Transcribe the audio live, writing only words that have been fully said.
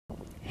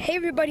Hey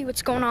everybody,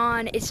 what's going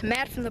on? It's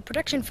Matt from the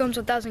Production Films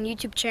 1000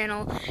 YouTube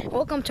channel.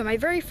 Welcome to my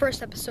very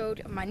first episode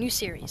of my new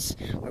series,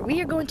 where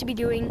we are going to be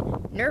doing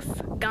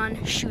Nerf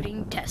gun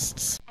shooting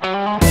tests.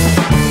 I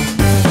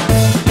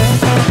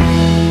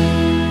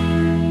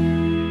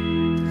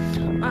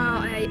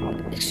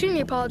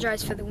extremely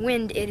apologize for the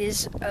wind. It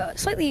is a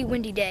slightly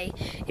windy day.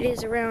 It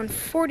is around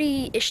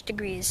 40-ish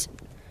degrees.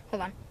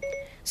 Hold on.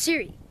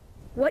 Siri,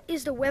 what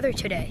is the weather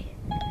today?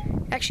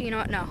 Actually, you know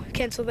what? No,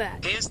 cancel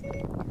that.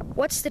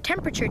 What's the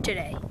temperature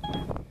today?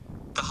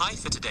 The high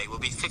for today will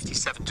be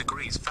 57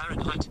 degrees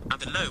Fahrenheit, and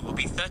the low will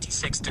be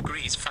 36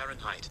 degrees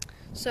Fahrenheit.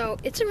 So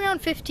it's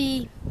around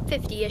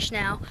 50-ish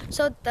now,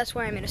 so that's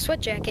why I'm in a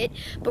sweat jacket.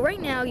 But right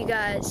now, you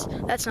guys,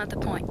 that's not the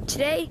point.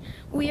 Today,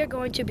 we are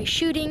going to be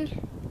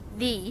shooting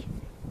the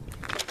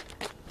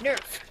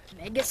Nerf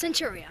Mega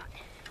Centurion.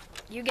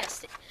 You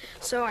guessed it.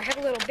 So I have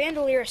a little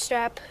bandolier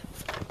strap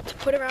to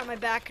put around my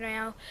back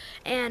now,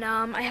 and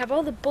I have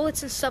all the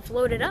bullets and stuff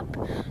loaded up.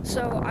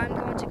 So I'm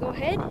going to go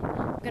ahead.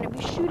 I'm going to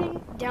be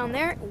shooting down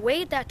there,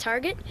 way at that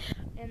target,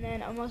 and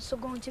then I'm also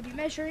going to be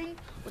measuring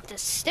with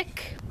this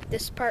stick,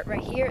 this part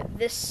right here,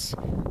 this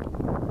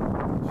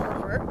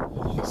over.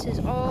 This is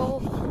all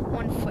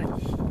 1 foot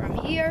from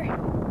here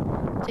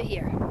to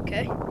here.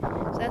 Okay,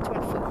 so that's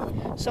 1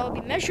 foot. So I'll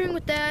be measuring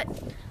with that,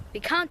 be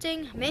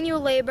counting,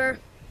 manual labor.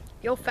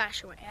 The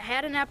old-fashioned way. I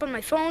had an app on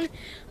my phone,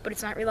 but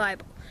it's not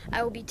reliable.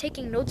 I will be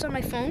taking notes on my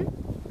phone.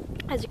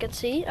 As you can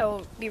see, I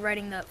will be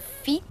writing the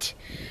feet,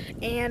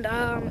 and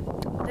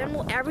then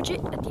we'll average it.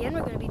 At the end,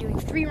 we're going to be doing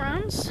 3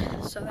 rounds,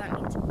 so that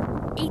means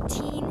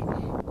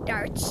 18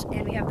 darts,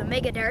 and we have the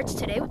mega darts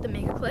today with the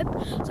mega clip.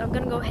 So I'm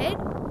going to go ahead,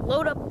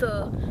 load up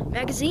the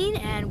magazine,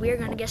 and we're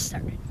going to get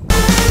started.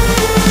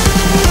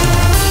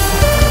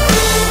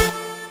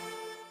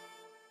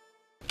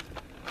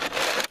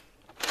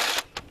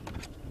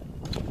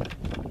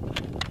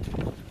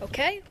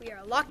 Okay, we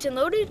are locked and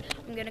loaded.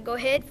 I'm gonna go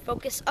ahead,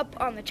 focus up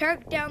on the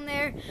target down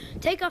there,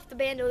 take off the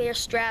bandolier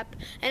strap,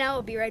 and I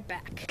will be right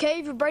back. Okay,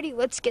 everybody,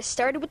 let's get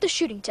started with the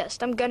shooting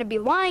test. I'm gonna be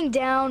lying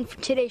down for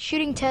today's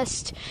shooting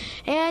test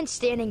and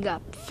standing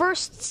up.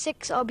 First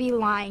 6, I'll be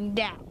lying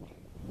down.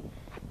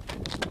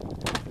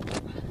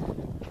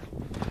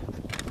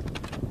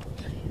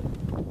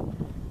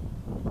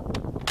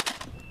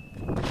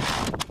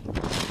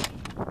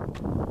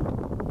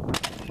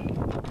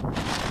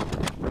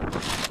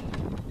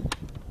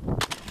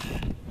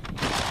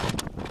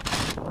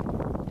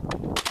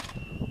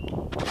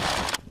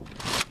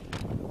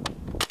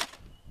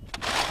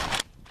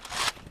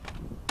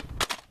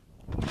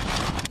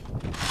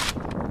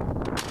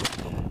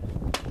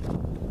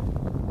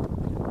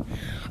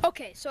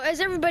 Okay, so as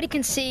everybody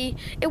can see,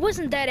 it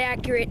wasn't that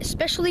accurate,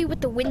 especially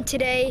with the wind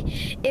today.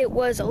 It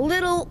was a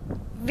little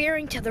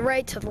veering to the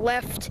right, to the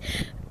left,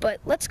 but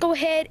let's go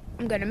ahead.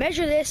 I'm gonna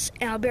measure this,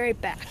 and I'll be right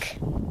back.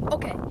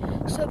 Okay,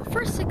 so the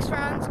first 6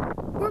 rounds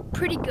were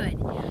pretty good.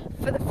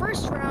 For the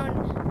first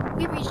round,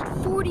 we reached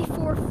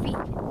 44 feet.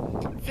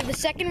 For the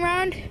second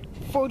round,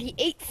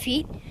 48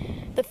 feet.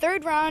 The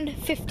third round,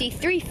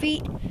 53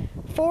 feet.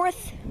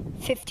 Fourth,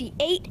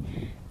 58.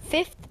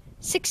 Fifth,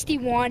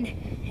 61,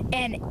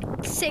 and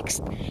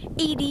 6th,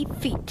 80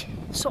 feet.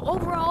 So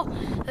overall,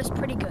 that's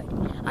pretty good.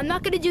 I'm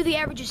not going to do the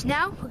averages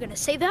now. We're going to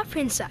save that for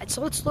inside.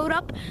 So let's load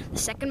up the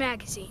second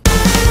magazine.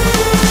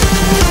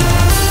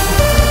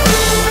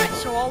 Alright,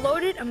 so all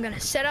loaded. I'm going to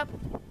set up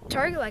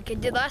target like I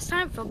did last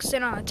time. Focus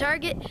in on the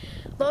target.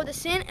 Load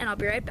this in, and I'll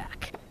be right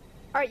back.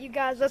 Alright, you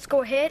guys, let's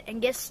go ahead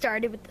and get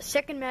started with the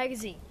second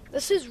magazine.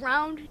 This is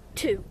round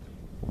 2.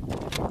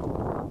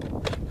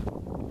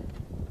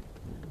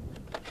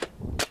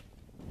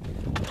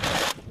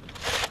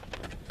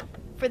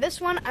 For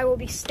this one, I will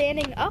be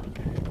standing up,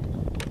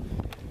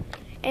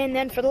 and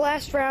then for the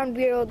last round,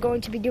 we are going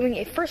to be doing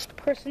a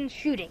first-person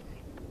shooting.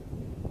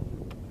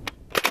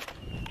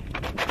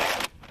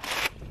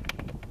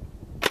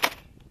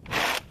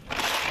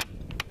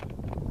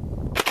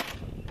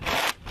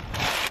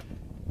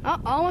 Oh,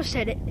 almost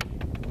hit it.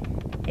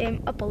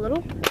 Aim up a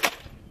little.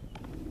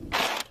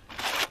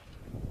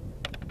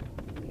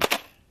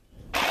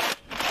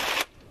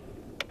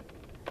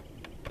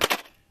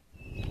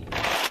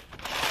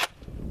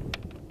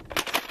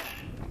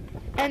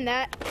 And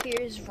that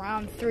clears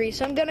round 3.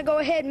 So I'm gonna go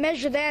ahead and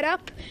measure that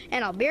up,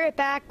 and I'll be right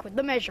back with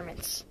the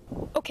measurements.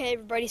 Okay,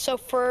 everybody, so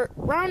for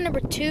round number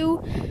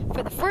 2,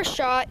 for the first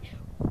shot,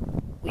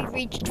 we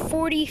reached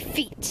 40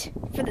 feet.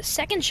 For the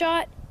second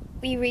shot,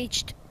 we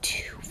reached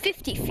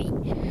 50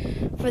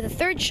 feet. For the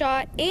third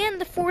shot and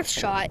the fourth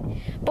shot,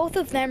 both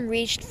of them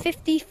reached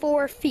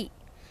 54 feet.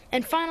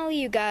 And finally,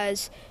 you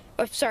guys,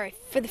 for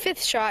the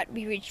 5th shot,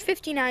 we reached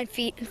 59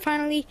 feet, and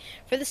finally,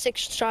 for the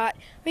 6th shot,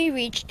 we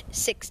reached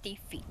 60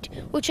 feet,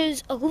 which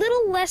is a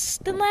little less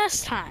than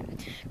last time,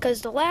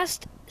 because the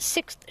last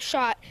 6th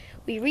shot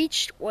we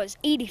reached was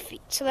 80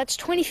 feet, so that's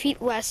 20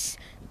 feet less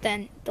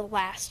than the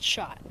last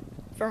shot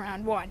for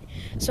round 1.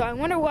 So I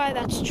wonder why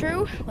that's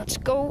true. Let's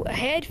go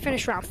ahead,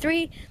 finish round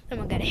 3, then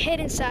we're going to head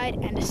inside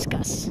and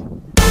discuss.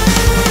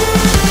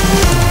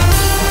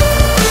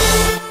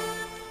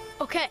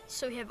 Okay,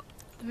 so we have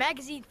the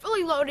magazine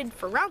fully loaded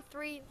for round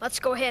 3. Let's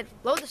go ahead and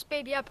load this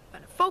baby up. I'm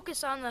going to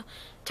focus on the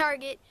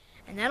target,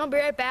 and then I'll be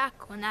right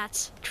back when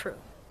that's true.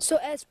 So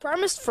as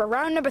promised, for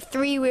round number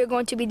 3, we are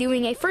going to be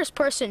doing a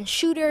first-person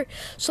shooter.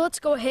 So let's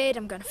go ahead.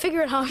 I'm going to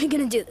figure out how I'm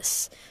going to do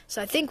this.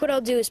 So I think what I'll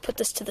do is put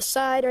this to the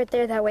side right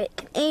there. That way it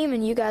can aim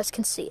and you guys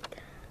can see it.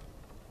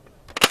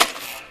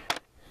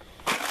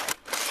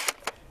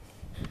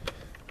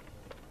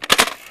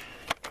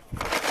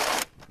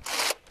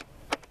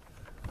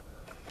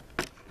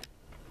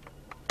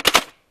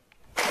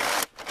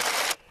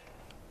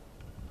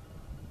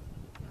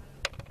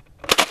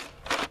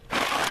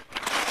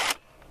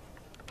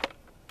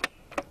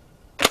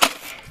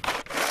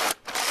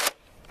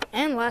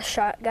 And last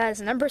shot, guys,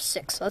 number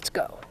 6. Let's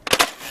go.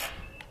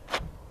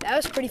 That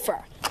was pretty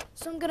far.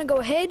 So I'm going to go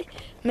ahead,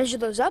 measure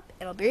those up,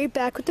 and I'll be right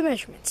back with the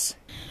measurements.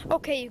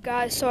 Okay, you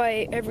guys, so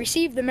I have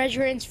received the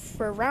measurements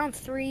for round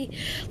 3.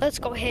 Let's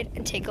go ahead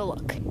and take a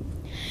look.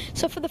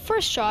 So for the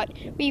first shot,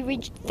 we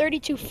reached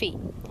 32 feet.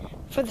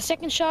 For the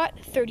second shot,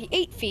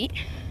 38 feet.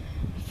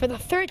 For the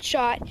third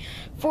shot,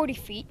 40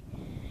 feet.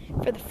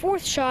 For the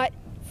fourth shot,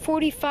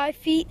 45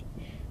 feet.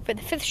 For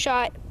the fifth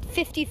shot,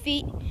 50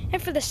 feet,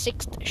 and for the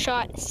sixth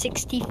shot,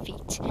 60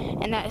 feet.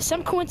 And that is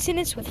some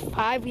coincidence. With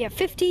 5 we have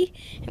 50,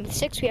 and with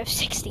 6 we have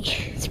 60.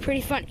 It's pretty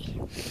funny.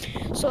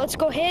 So let's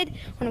go ahead.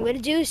 What I'm going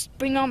to do is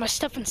bring all my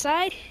stuff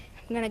inside.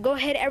 I'm going to go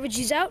ahead, average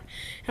these out,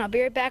 and I'll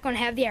be right back when I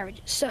have the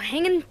averages. So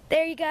hang in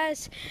there, you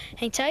guys.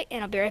 Hang tight,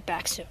 and I'll be right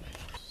back soon.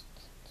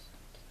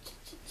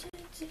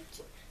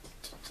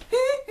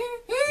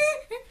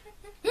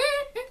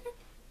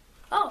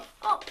 Oh.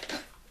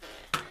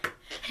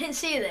 I didn't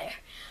see you there.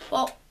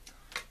 Well,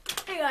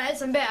 hey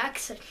guys, I'm back.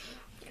 So,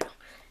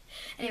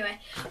 anyway,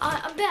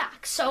 I'm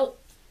back. So,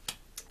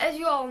 as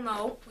you all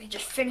know, we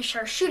just finished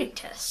our shooting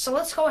test. So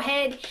let's go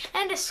ahead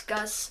and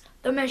discuss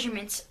the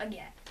measurements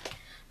again.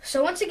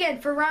 So once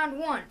again, for round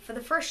 1, for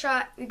the first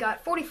shot, we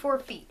got 44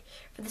 feet.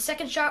 For the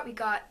second shot, we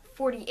got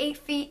 48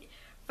 feet.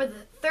 For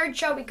the third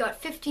shot, we got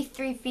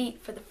 53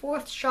 feet. For the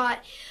fourth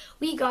shot,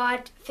 we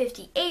got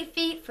 58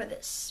 feet. For the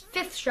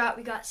fifth shot,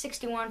 we got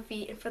 61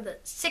 feet. And for the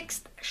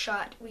sixth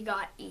shot, we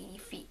got 80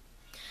 feet.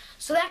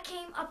 So that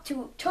came up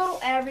to a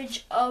total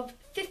average of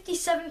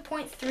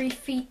 57.3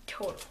 feet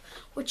total,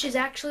 which is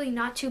actually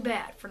not too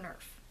bad for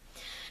Nerf.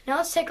 Now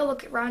let's take a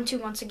look at round 2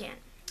 once again.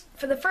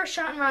 For the first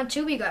shot in round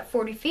 2, we got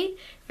 40 feet.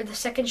 For the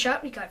second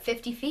shot, we got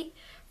 50 feet.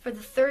 For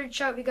the third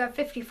shot, we got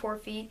 54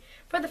 feet.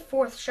 For the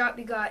fourth shot,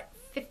 we got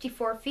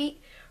 54 feet.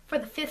 For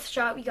the fifth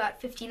shot, we got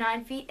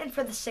 59 feet. And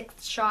for the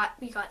sixth shot,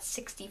 we got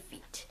 60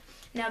 feet.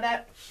 Now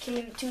that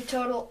came to a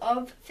total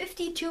of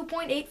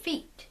 52.8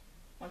 feet.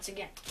 Once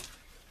again.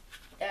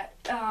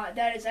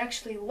 That is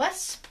actually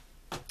less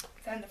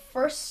than the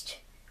first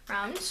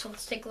round, so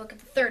let's take a look at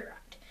the third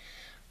round.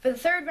 For the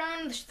third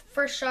round, the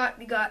first shot,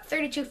 we got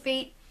 32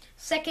 feet.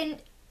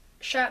 Second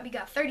shot, we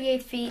got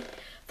 38 feet.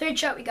 Third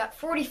shot, we got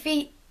 40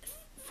 feet.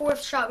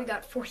 Fourth shot, we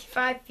got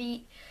 45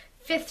 feet.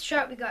 Fifth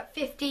shot, we got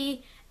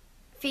 50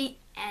 feet.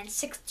 And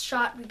sixth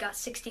shot, we got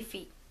 60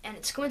 feet. And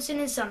it's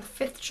coincidence, on the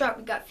fifth shot,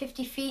 we got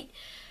 50 feet.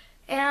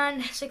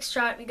 And sixth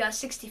shot, we got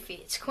 60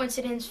 feet. It's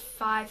coincidence,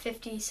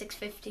 550,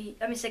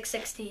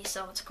 660,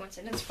 so it's a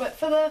coincidence. But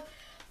for the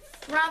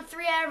round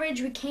 3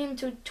 average, we came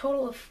to a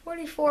total of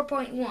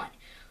 44.1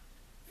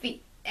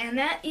 feet. And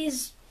that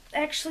is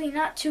actually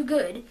not too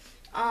good,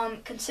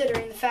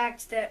 considering the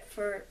fact that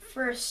for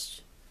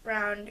first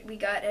round, we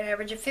got an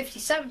average of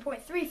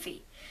 57.3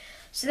 feet.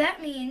 So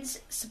that means,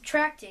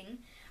 subtracting,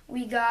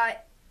 we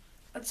got,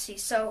 let's see,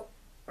 so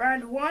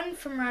round 1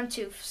 from round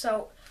 2.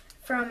 So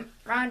from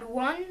round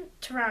 1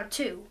 to round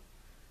 2,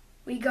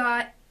 we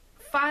got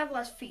 5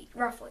 less feet,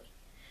 roughly.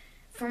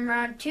 From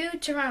round 2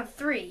 to round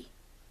 3,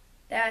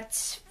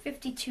 that's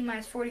 52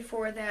 minus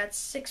 44, that's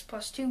 6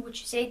 plus 2,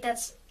 which is 8,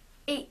 that's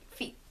 8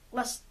 feet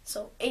less,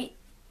 so 8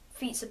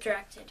 feet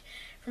subtracted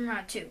from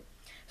round 2.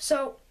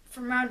 So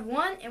from round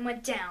 1, it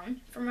went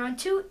down. From round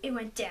 2, it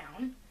went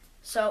down.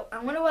 So I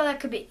wonder why that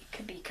could be. It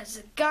could be because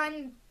the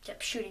gun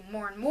kept shooting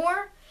more and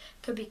more.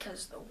 Could be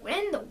because the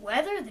wind, the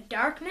weather, the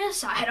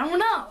darkness, I don't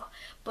know.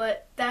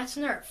 But that's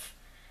Nerf,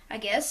 I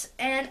guess.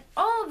 And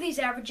all of these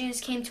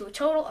averages came to a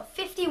total of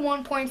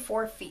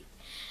 51.4 feet.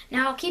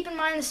 Now keep in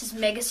mind this is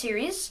Mega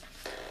Series.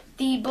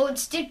 The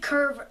bullets did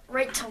curve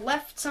right to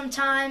left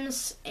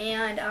sometimes,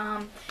 and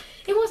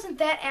it wasn't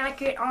that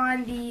accurate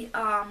on the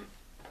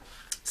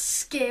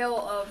scale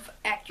of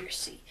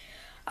accuracy.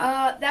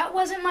 That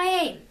wasn't my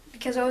aim,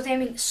 because I was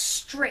aiming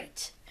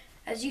straight,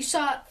 as you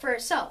saw it for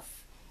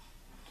yourself.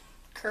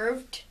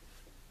 Curved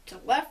to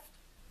the left,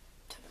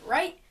 to the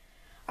right.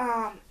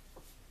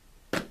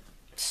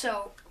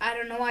 So I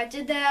don't know why I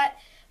did that,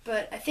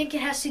 but I think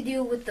it has to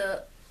do with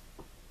the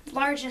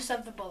largeness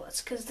of the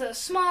bullets, because the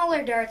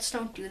smaller darts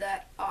don't do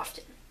that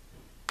often.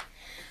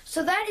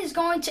 So that is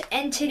going to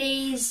end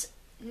today's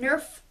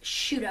Nerf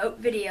shootout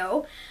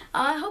video.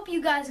 I hope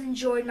you guys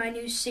enjoyed my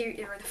new series,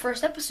 or the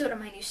first episode of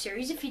my new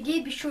series. If you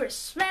did, be sure to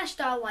smash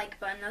that like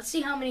button. Let's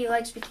see how many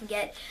likes we can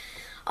get.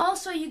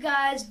 Also, you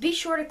guys, be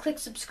sure to click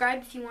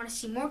subscribe if you want to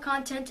see more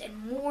content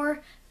and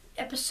more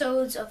episodes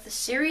episodes of the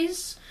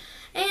series,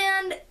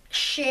 and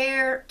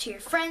share to your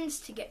friends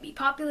to get me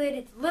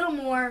populated a little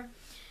more.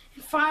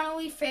 And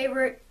finally,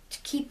 favorite to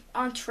keep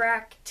on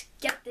track to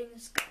get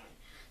things going.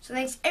 So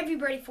thanks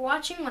everybody for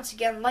watching. Once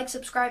again, like,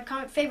 subscribe,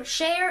 comment, favorite,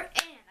 share,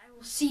 and I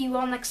will see you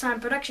all next time.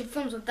 Production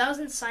Films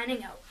 1000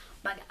 signing out.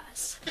 Bye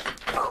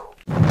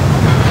guys.